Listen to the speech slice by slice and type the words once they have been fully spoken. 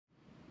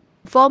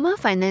Former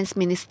Finance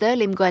Minister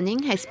Guan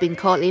Eng has been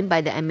called in by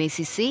the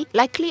MACC,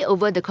 likely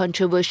over the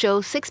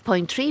controversial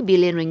 6.3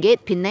 billion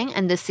ringgit Penang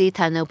undersea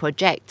tunnel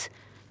project.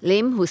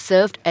 Lim, who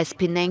served as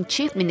Penang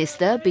Chief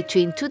Minister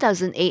between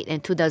 2008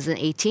 and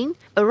 2018,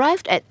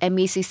 arrived at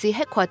MACC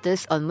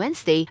headquarters on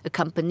Wednesday,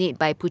 accompanied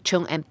by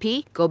Puchong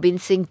MP Gobind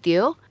Singh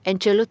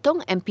and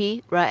Jelutong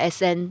MP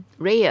RM6.3bil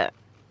Penang.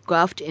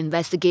 Graft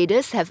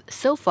investigators have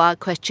so far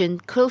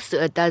questioned close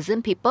to a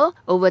dozen people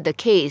over the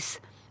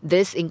case.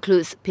 This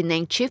includes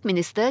Penang Chief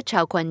Minister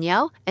Guan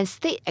Eng and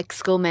State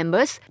Exco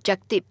members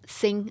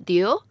Singh,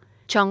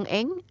 Guan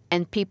Eng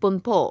and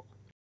Po.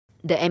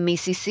 The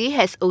MACC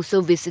has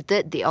also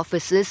visited the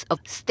offices of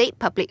State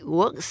Public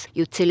Works,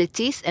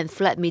 Utilities and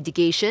Flood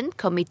Mitigation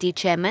Committee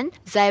Chairman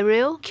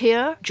Zairil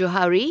Khair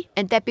Johari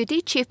and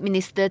Deputy Chief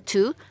Minister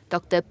 2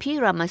 Dr. P.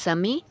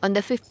 Ramasamy on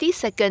the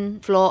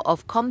 52nd floor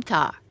of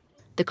Comtar.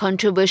 The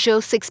controversial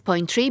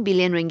 6.3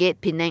 billion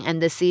ringgit Penang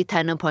undersea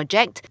tunnel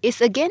project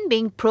is again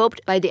being probed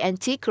by the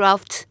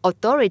Anti-Graft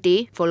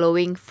Authority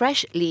following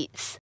fresh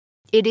leads.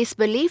 It is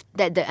believed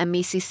that the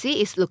MACC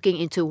is looking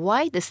into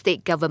why the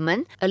state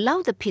government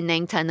allowed the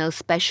Penang Tunnel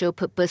Special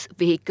Purpose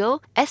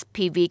Vehicle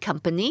SPV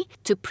company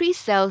to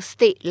pre-sell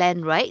state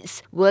land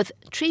rights worth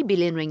 3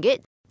 billion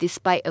ringgit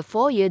despite a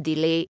 4-year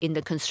delay in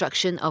the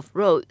construction of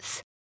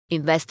roads.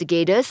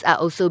 Investigators are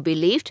also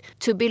believed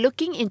to be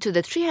looking into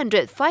the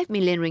 305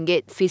 million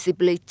ringgit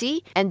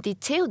feasibility and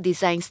detailed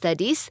design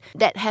studies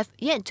that have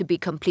yet to be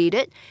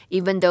completed,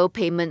 even though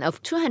payment of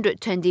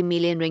 220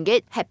 million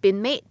ringgit had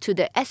been made to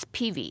the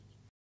SPV.